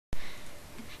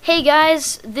Hey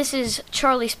guys, this is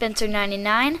Charlie Spencer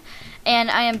 99, and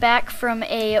I am back from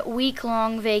a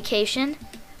week-long vacation.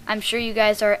 I'm sure you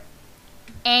guys are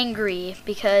angry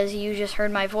because you just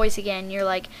heard my voice again. You're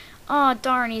like, oh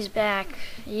darn, he's back.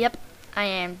 Yep, I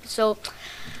am. So,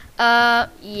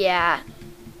 yeah.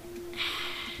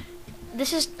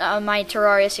 This is my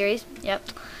Terraria series. Yep.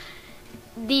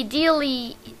 The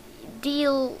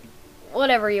deal,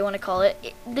 whatever you want to call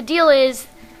it. The deal is,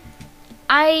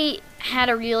 I had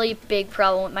a really big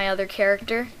problem with my other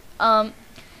character. I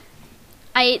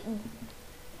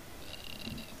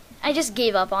just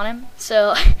gave up on him.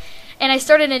 So, and I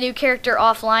started a new character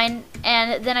offline,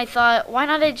 and then I thought, why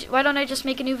don't I just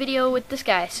make a new video with this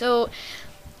guy? So,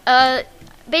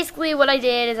 basically what I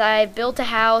did is I built a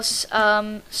house,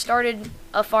 started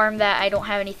a farm that I don't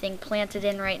have anything planted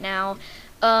in right now.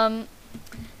 I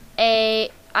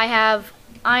have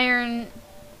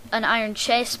an iron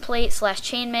chest plate /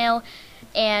 chainmail,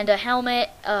 and a helmet,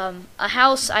 a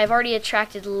house. I've already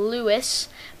attracted Lewis,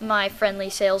 my friendly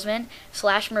salesman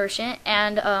 / merchant,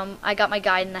 and I got my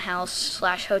guide in the house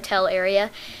 / hotel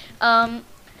area. And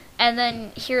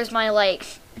then here's my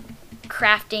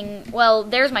crafting. Well,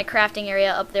 there's my crafting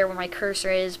area up there where my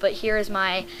cursor is, but here is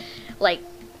my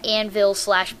anvil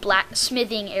 /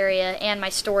 blacksmithing area and my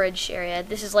storage area.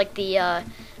 This is like the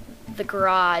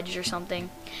garage or something.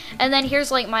 And then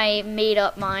here's my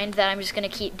made-up mine that I'm just going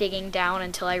to keep digging down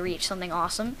until I reach something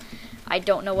awesome. I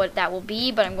don't know what that will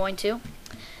be, but I'm going to.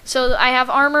 So I have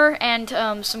armor and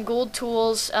some gold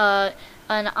tools, an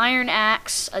iron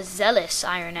axe, a zealous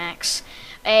iron axe,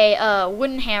 a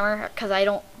wooden hammer, because I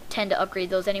don't tend to upgrade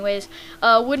those anyways,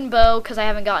 a wooden bow, because I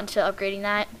haven't gotten to upgrading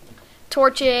that,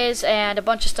 torches, and a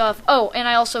bunch of stuff. Oh, and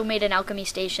I also made an alchemy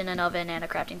station, an oven, and a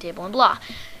crafting table, and blah.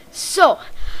 So,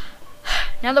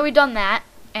 now that we've done that,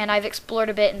 and I've explored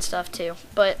a bit and stuff too,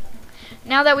 but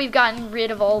now that we've gotten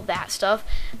rid of all that stuff,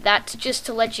 that's just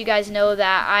to let you guys know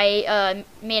that I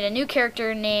made a new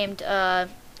character named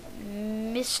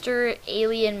Mr.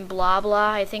 Alien Blah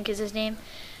Blah, I think is his name.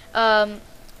 I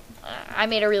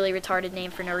made a really retarded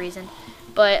name for no reason,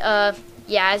 but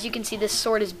yeah, as you can see, this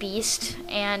sword is beast,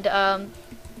 and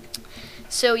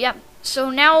so yeah. So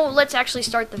now let's actually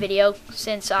start the video,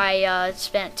 since I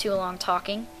spent too long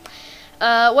talking.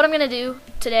 What I'm going to do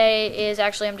today is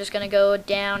actually I'm just going to go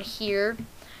down here.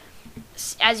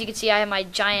 As you can see, I have my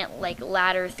giant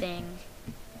ladder thing,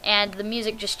 and the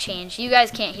music just changed. You guys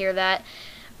can't hear that.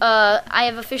 I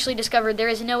have officially discovered there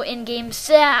is no in-game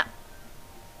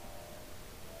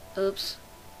Oops.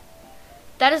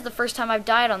 That is the first time I've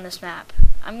died on this map.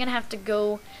 I'm going to have to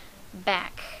go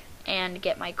back and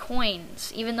get my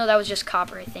coins, even though that was just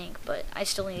copper, I think, but I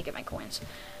still need to get my coins.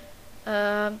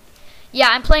 Yeah,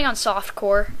 I'm playing on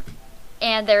softcore,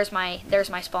 and there's my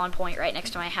spawn point right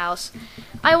next to my house.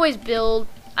 I always build,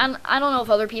 I don't know if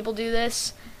other people do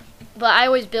this, but I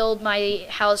always build my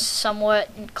house somewhat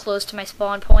close to my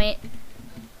spawn point,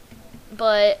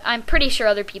 but I'm pretty sure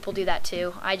other people do that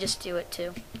too. I just do it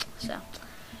too. So,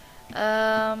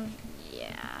 yeah,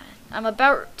 I'm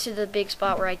about to the big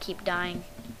spot where I keep dying.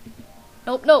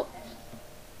 Nope, nope.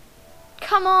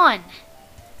 Come on!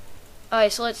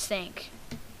 Alright, so let's think.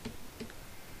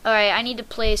 Alright, I need to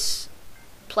place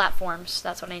platforms.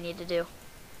 That's what I need to do.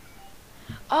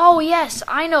 Oh, yes,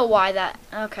 I know why that...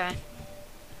 Okay.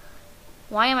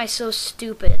 Why am I so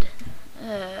stupid?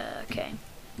 Okay.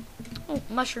 Oh,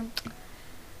 mushroom.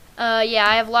 Yeah,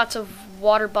 I have lots of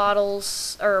water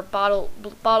bottles, or bottled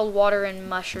water and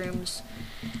mushrooms.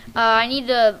 I need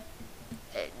to...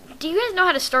 Do you guys know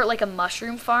how to start a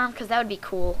mushroom farm? Because that would be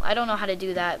cool. I don't know how to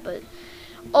do that, but...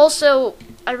 Also,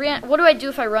 what do I do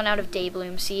if I run out of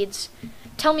daybloom seeds?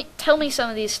 Tell me some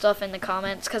of these stuff in the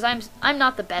comments, because I'm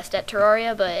not the best at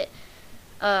Terraria, but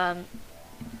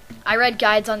I read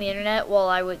guides on the internet while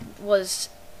I was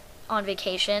on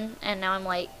vacation, and now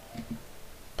I'm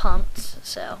pumped.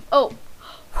 So, oh,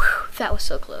 whew, that was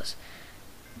so close.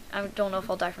 I don't know if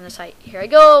I'll die from this height. Here I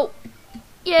go.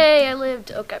 Yay, I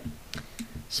lived. Okay.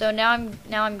 So now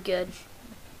I'm good.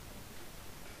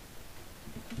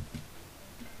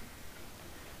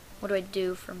 What do I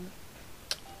do from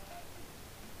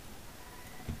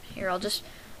here? I'll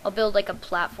build a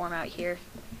platform out here.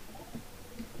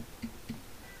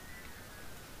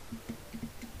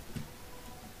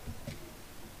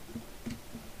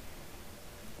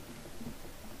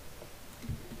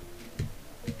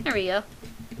 There we go.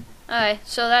 Alright,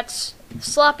 so that's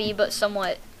sloppy but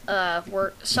somewhat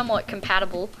somewhat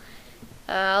compatible.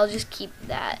 I'll just keep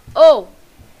that. Oh!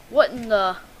 What in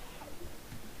the...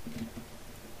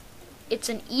 It's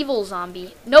an evil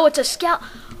zombie. No, it's a scout.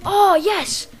 Oh,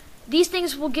 yes! These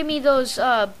things will give me those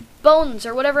bones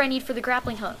or whatever I need for the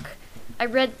grappling hook. I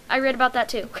read about that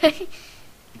too.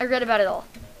 I read about it all.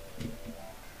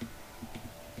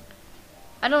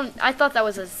 I thought that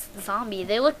was a zombie.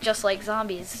 They look just like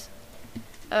zombies.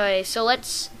 Alright, so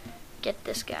let's get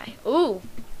this guy. Ooh.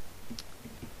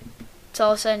 It's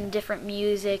all of a sudden different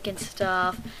music and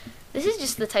stuff. This is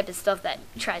just the type of stuff that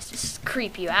tries to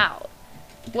creep you out.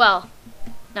 Well,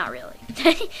 not really.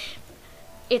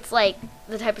 It's like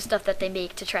the type of stuff that they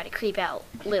make to try to creep out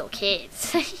little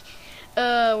kids.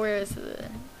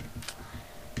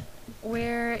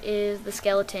 Where is the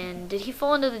skeleton? Did he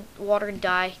fall into the water and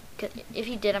die? 'Cause if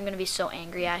he did, I'm gonna be so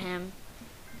angry at him.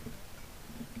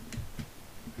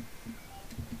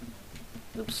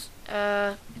 Oops.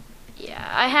 Yeah,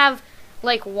 I have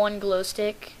like one glow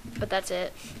stick, but that's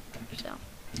it. So,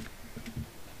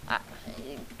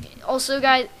 also,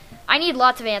 guys, I need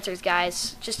lots of answers,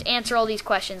 guys. Just answer all these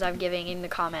questions I'm giving in the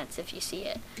comments if you see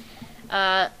it.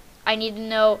 I need to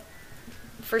know.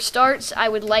 For starts, I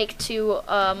would like to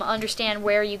understand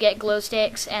where you get glow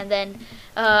sticks, and then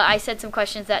I said some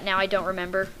questions that now I don't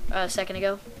remember a second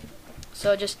ago.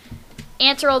 So just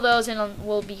answer all those, and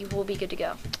we'll be good to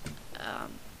go.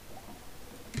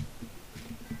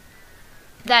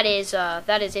 That is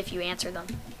if you answer them.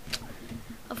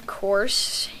 Of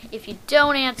course, if you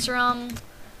don't answer them,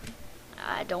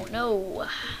 I don't know.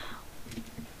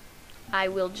 I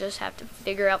will just have to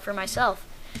figure out for myself.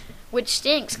 Which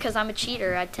stinks, because I'm a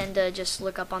cheater. I tend to just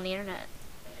look up on the internet.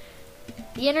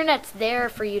 The internet's there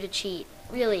for you to cheat.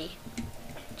 Really.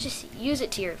 Just use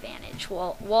it to your advantage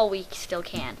while we still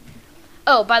can.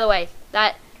 Oh, by the way,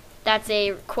 that's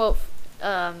a quote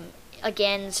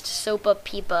against SOPA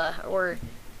PIPA, or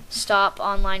Stop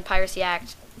Online Piracy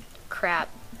Act crap.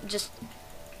 Just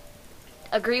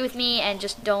agree with me and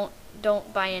just don't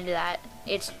buy into that.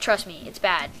 Trust me, it's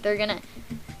bad. They're gonna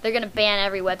ban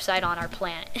every website on our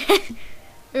planet.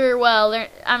 Or, well,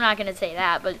 I'm not gonna say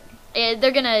that, but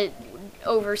they're gonna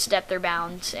overstep their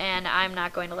bounds, and I'm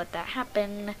not going to let that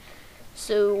happen.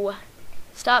 So,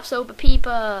 stop SOPA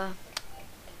PIPA.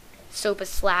 SOPA /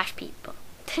 PIPA.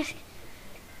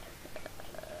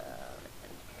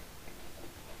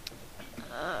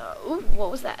 Ooh, what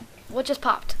was that? What just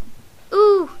popped?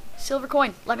 Ooh, silver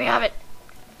coin. Let me have it.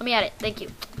 Let me at it. Thank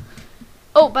you.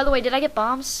 Oh, by the way, did I get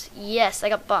bombs? Yes, I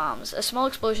got bombs. A small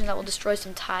explosion that will destroy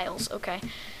some tiles. Okay.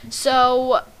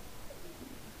 So,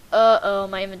 oh,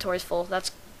 my inventory's full.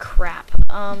 That's crap.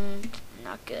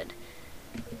 Not good.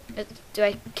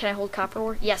 Can I hold copper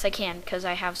ore? Yes, I can, because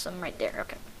I have some right there.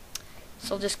 Okay.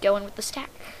 So I'll just go in with the stack.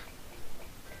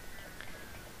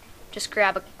 Just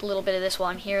grab a little bit of this while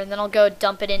I'm here, and then I'll go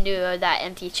dump it into that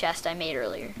empty chest I made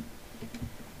earlier.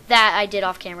 That I did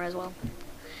off camera as well.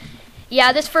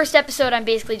 Yeah, this first episode I'm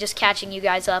basically just catching you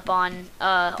guys up on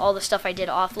all the stuff I did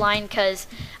offline, because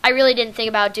I really didn't think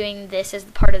about doing this as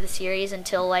part of the series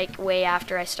until like way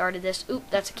after I started this. Oop,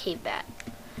 that's a cave bat.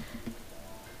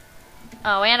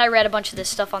 Oh, and I read a bunch of this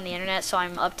stuff on the internet, so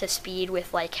I'm up to speed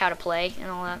with like how to play and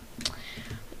all that.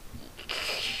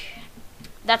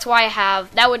 That's why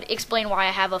that would explain why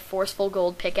I have a forceful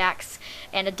gold pickaxe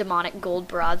and a demonic gold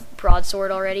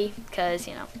broadsword already, because,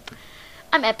 you know,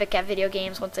 I'm epic at video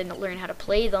games once I learn how to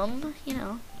play them, you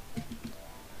know.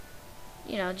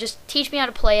 You know, just teach me how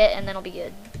to play it and then I'll be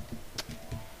good.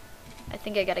 I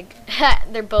think I gotta...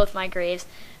 They're both my graves.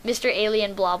 Mr.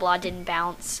 Alien blah blah didn't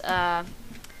bounce. I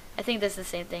think this is the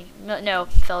same thing. No,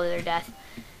 fell to their death.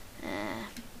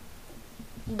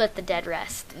 Let the dead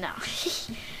rest. No.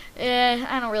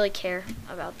 I don't really care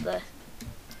about the...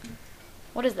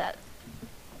 What is that?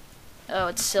 Oh,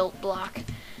 it's silt block.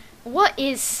 What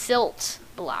is silt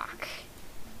block?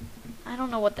 I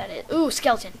don't know what that is. Ooh,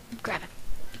 skeleton. Grab him.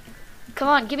 Come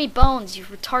on, give me bones, you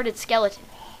retarded skeleton.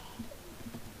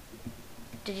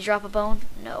 Did he drop a bone?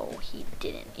 No, he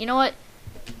didn't. You know what?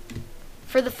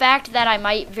 For the fact that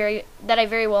I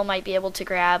very well might be able to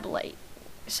grab like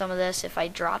some of this if I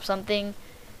drop something,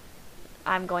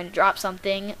 I'm going to drop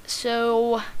something.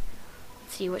 So,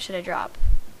 let's see, what should I drop?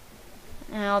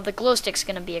 Now, the glow stick's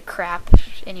gonna be a crap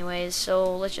anyways,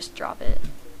 so let's just drop it.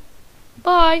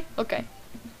 Bye! Okay.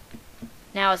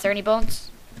 Now, is there any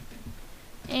bones?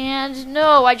 And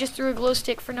no, I just threw a glow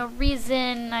stick for no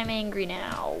reason. I'm angry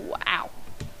now. Wow.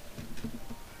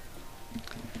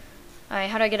 Alright,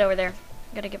 how do I get over there?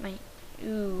 Gotta get my...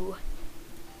 Ooh.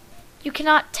 You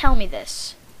cannot tell me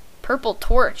this. Purple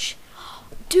torch.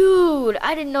 Dude,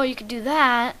 I didn't know you could do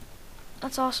that.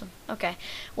 That's awesome. Okay.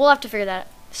 We'll have to figure that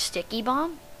out. Sticky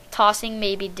bomb? Tossing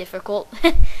may be difficult.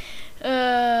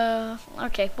 Okay.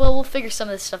 Well, we'll figure some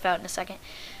of this stuff out in a second.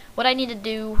 What I need to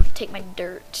do, take my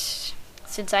dirt.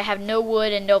 since I have no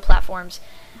wood and no platforms.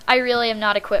 I really am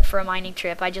not equipped for a mining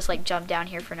trip. I just like jump down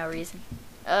here for no reason.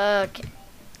 Okay.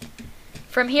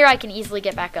 From here I can easily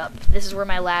get back up. This is where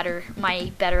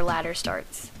my better ladder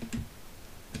starts.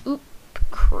 Oop,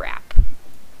 crap.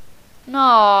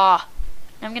 No.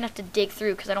 I'm gonna have to dig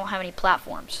through because I don't have any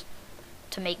platforms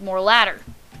to make more ladder.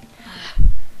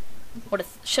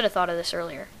 Should have thought of this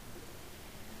earlier.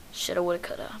 Shoulda, woulda,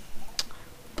 coulda.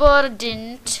 But I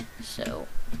didn't. So,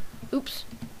 oops.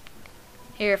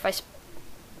 Here, if I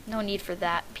no need for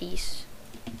that piece.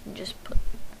 Just put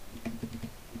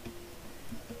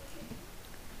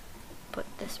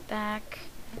this back.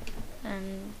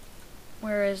 And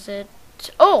where is it?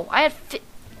 Oh, I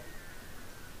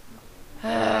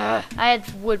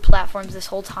had wood platforms this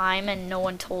whole time and no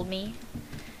one told me.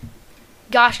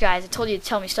 Gosh, guys, I told you to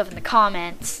tell me stuff in the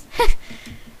comments.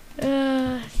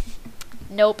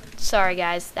 Nope. Sorry,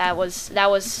 guys. That was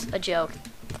a joke.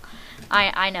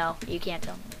 I know. You can't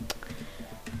tell me.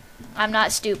 I'm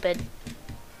not stupid.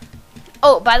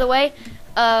 Oh, by the way,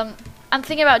 I'm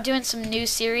thinking about doing some new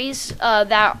series.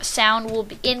 That sound will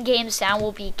be in-game sound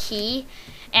will be key.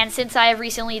 And since I have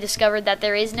recently discovered that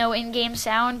there is no in-game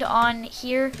sound on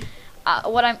here,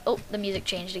 the music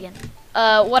changed again.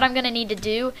 What I'm gonna need to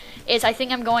do is I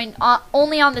think I'm going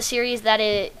only on the series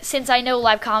since I know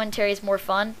live commentary is more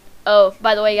fun. Oh,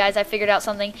 by the way, guys, I figured out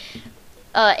something.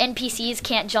 NPCs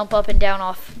can't jump up and down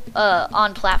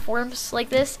on platforms like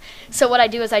this. So what I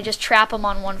do is I just trap them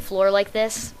on one floor like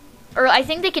this. Or I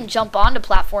think they can jump onto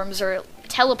platforms or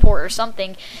teleport or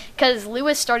something, because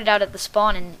Lewis started out at the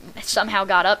spawn and somehow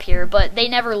got up here, but they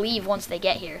never leave once they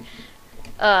get here.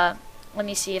 Let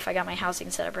me see if I got my housing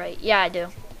set up right. Yeah, I do.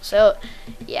 So,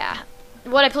 yeah.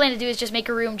 What I plan to do is just make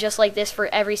a room just like this for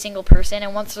every single person,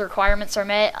 and once the requirements are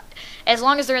met, as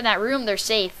long as they're in that room, they're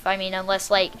safe. I mean, unless,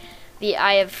 like, the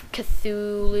Eye of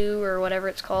Cthulhu, or whatever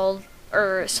it's called,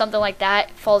 or something like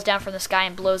that, falls down from the sky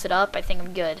and blows it up, I think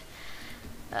I'm good.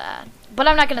 But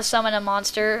I'm not going to summon a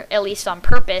monster, at least on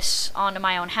purpose, onto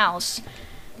my own house.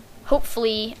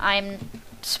 Hopefully, I'm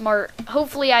smart.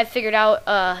 Hopefully, I've figured out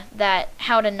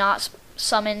how to not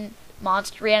summon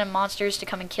random monsters to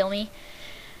come and kill me.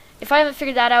 If I haven't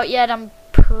figured that out yet, I'm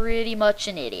pretty much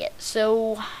an idiot.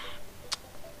 So,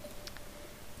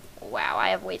 wow, I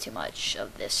have way too much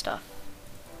of this stuff.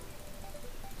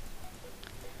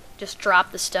 Just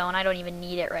drop the stone. I don't even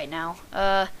need it right now.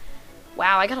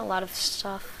 Wow, I got a lot of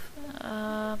stuff.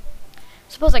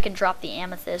 Suppose I can drop the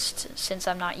amethyst since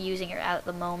I'm not using it at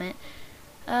the moment.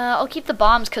 I'll keep the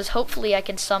bombs because hopefully I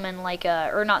can summon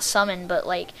or not summon, but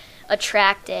like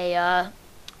attract a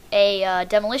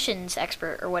demolitions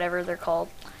expert or whatever they're called.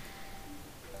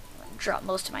 Drop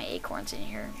most of my acorns in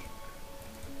here.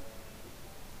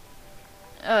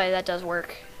 Oh, yeah, that does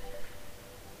work.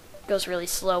 Goes really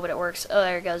slow, but it works. Oh,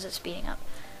 there it goes. It's speeding up.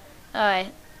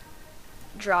 Alright.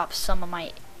 Drop some of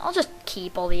my... I'll just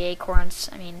keep all the acorns.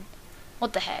 I mean,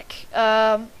 what the heck.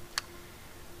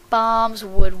 Bombs,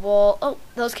 wood wall. Oh,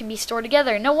 those can be stored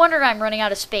together. No wonder I'm running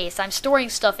out of space. I'm storing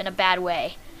stuff in a bad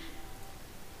way.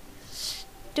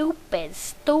 Stupid,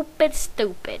 stupid,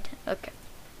 stupid. Okay.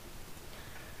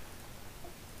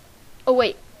 Oh,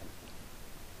 wait.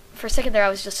 For a second there, I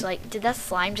was just like, did that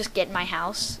slime just get in my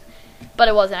house? But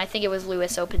it wasn't. I think it was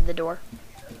Lewis opened the door.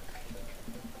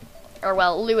 Or,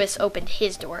 well, Lewis opened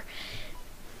his door.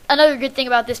 Another good thing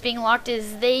about this being locked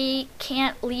is they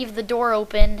can't leave the door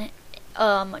open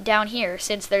down here.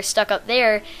 Since they're stuck up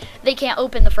there, they can't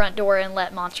open the front door and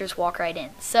let monsters walk right in.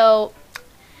 So,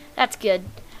 that's good.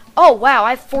 Oh, wow,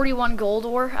 I have 41 gold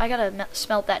ore. I gotta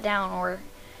smelt that down, or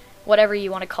whatever you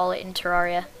want to call it in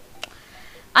Terraria.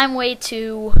 I'm way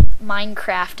too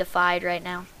Minecraftified right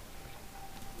now.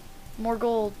 More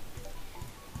gold.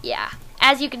 Yeah.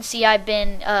 As you can see, I've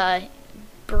been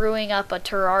brewing up a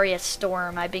Terraria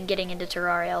storm. I've been getting into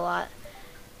Terraria a lot.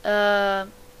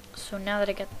 So now that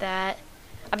I got that,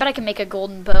 I bet I can make a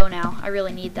golden bow now. I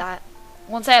really need that.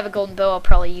 Once I have a golden bow, I'll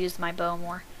probably use my bow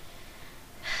more.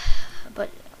 But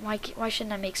why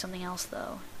shouldn't I make something else,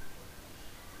 though?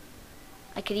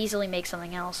 I could easily make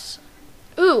something else.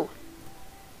 Ooh!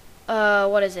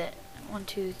 What is it? 1,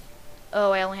 2...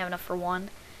 Oh, I only have enough for one.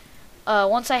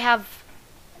 Once I have...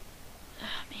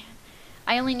 Oh, man.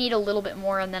 I only need a little bit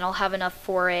more, and then I'll have enough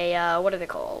for a, what are they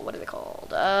called? What are they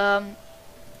called?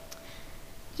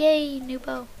 Yay, new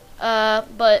bow.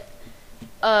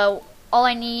 All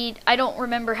I need... I don't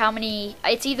remember how many...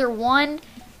 It's either 1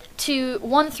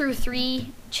 through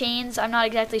 3 chains. I'm not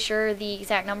exactly sure the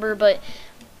exact number, but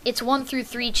it's 1 through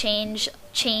 3 chains,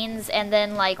 and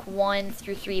then like 1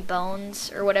 through 3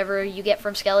 bones or whatever you get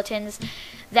from skeletons.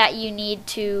 that you need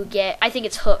to get. I think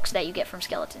it's hooks that you get from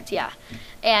skeletons, yeah.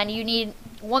 And you need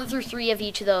 1 through 3 of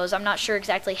each of those. I'm not sure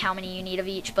exactly how many you need of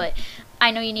each, but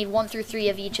I know you need 1 through 3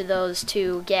 of each of those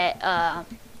to get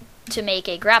to make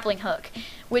a grappling hook,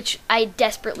 which I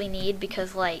desperately need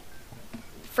because, like,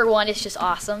 for 1, it's just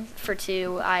awesome. For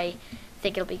 2, I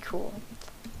think it'll be cool.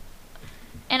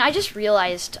 And I just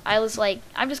realized, I was like,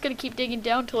 I'm just going to keep digging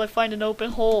down till I find an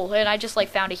open hole. And I just, like,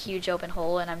 found a huge open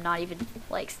hole, and I'm not even,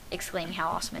 like, exclaiming how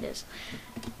awesome it is.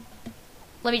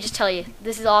 Let me just tell you,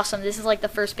 this is awesome. This is, like, the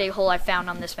first big hole I found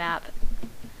on this map.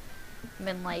 I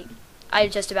mean, like, I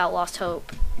just about lost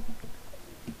hope.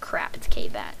 Crap, it's a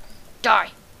cave bat.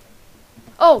 Die!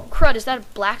 Oh, crud, is that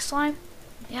a black slime?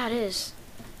 Yeah, it is.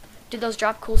 Did those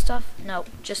drop cool stuff? No,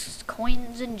 just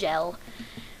coins and gel.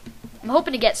 I'm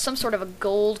hoping to get some sort of a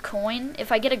gold coin.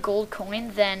 If I get a gold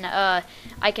coin, then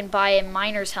I can buy a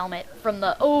miner's helmet from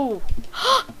the... Oh!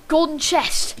 Golden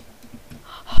chest!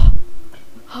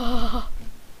 I'm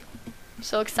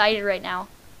so excited right now.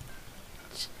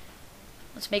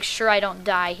 Let's make sure I don't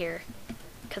die here,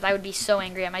 because I would be so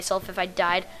angry at myself if I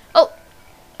died. Oh!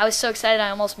 I was so excited I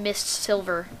almost missed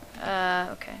silver.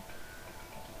 Okay.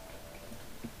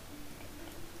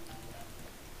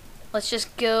 Let's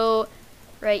just go...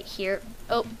 right here.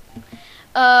 Oh.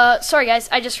 Sorry guys,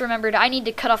 I just remembered I need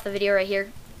to cut off the video right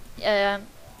here.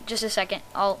 Just a second.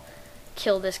 I'll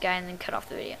kill this guy and then cut off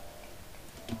the video.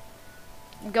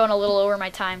 I'm going a little over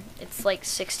my time. It's like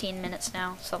 16 minutes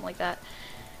now, something like that.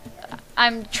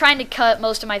 I'm trying to cut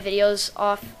most of my videos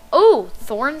off. Oh,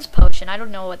 Thorns Potion. I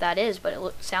don't know what that is, but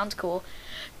it sounds cool.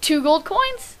 2 gold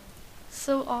coins?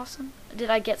 So awesome. Did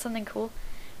I get something cool?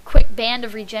 Quick Band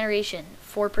of Regeneration.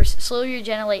 4% slowly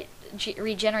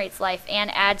regenerates life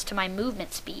and adds to my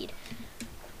movement speed.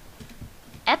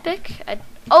 Epic.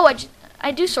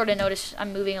 I do sort of notice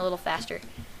I'm moving a little faster.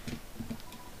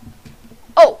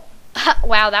 Oh!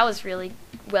 Wow, that was really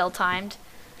well timed.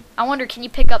 I wonder, can you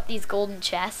pick up these golden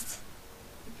chests?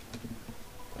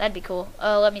 That'd be cool.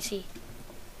 Let me see.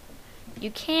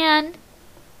 You can.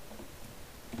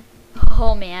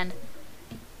 Oh man.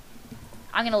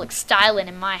 I'm gonna look styling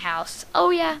in my house. Oh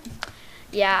yeah.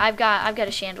 Yeah, I've got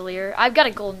a chandelier. I've got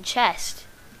a golden chest.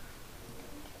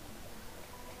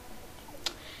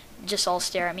 Just all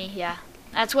stare at me, yeah.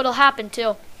 That's what'll happen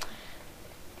too.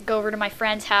 Go over to my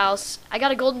friend's house. I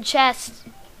got a golden chest.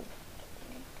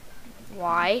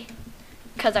 Why?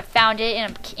 Because I found it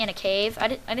in a cave. I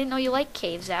didn't know you liked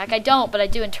caves, Zach. I don't, but I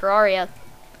do in Terraria.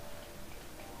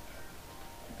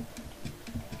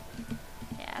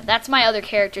 Yeah, that's my other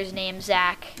character's name,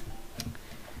 Zach.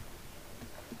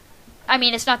 I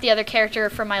mean, it's not the other character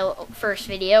from my first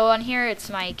video on here. It's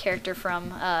my character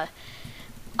from,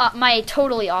 my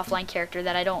totally offline character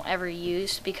that I don't ever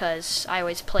use because I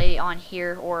always play on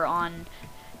here or on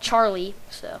Charlie,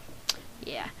 so,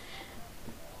 yeah.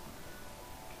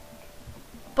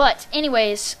 But,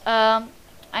 anyways, I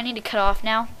need to cut off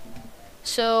now.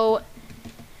 So,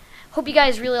 hope you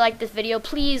guys really liked this video.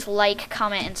 Please like,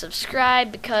 comment, and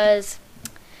subscribe because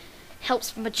it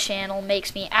helps my channel,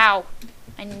 makes me, ow.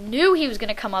 I knew he was going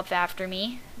to come up after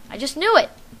me. I just knew it.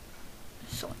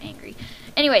 So angry.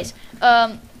 Anyways,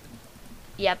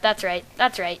 yeah, that's right.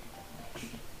 That's right.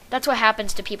 That's what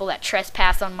happens to people that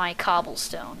trespass on my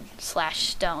cobblestone slash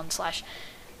stone slash...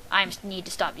 I need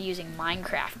to stop using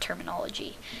Minecraft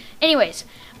terminology. Anyways,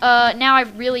 now I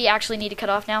really actually need to cut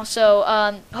off now. So,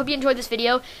 hope you enjoyed this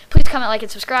video. Please comment, like, and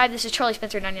subscribe. This is Charlie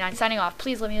Spencer 99 signing off.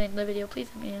 Please let me in the video. Please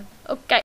let me in. Okay.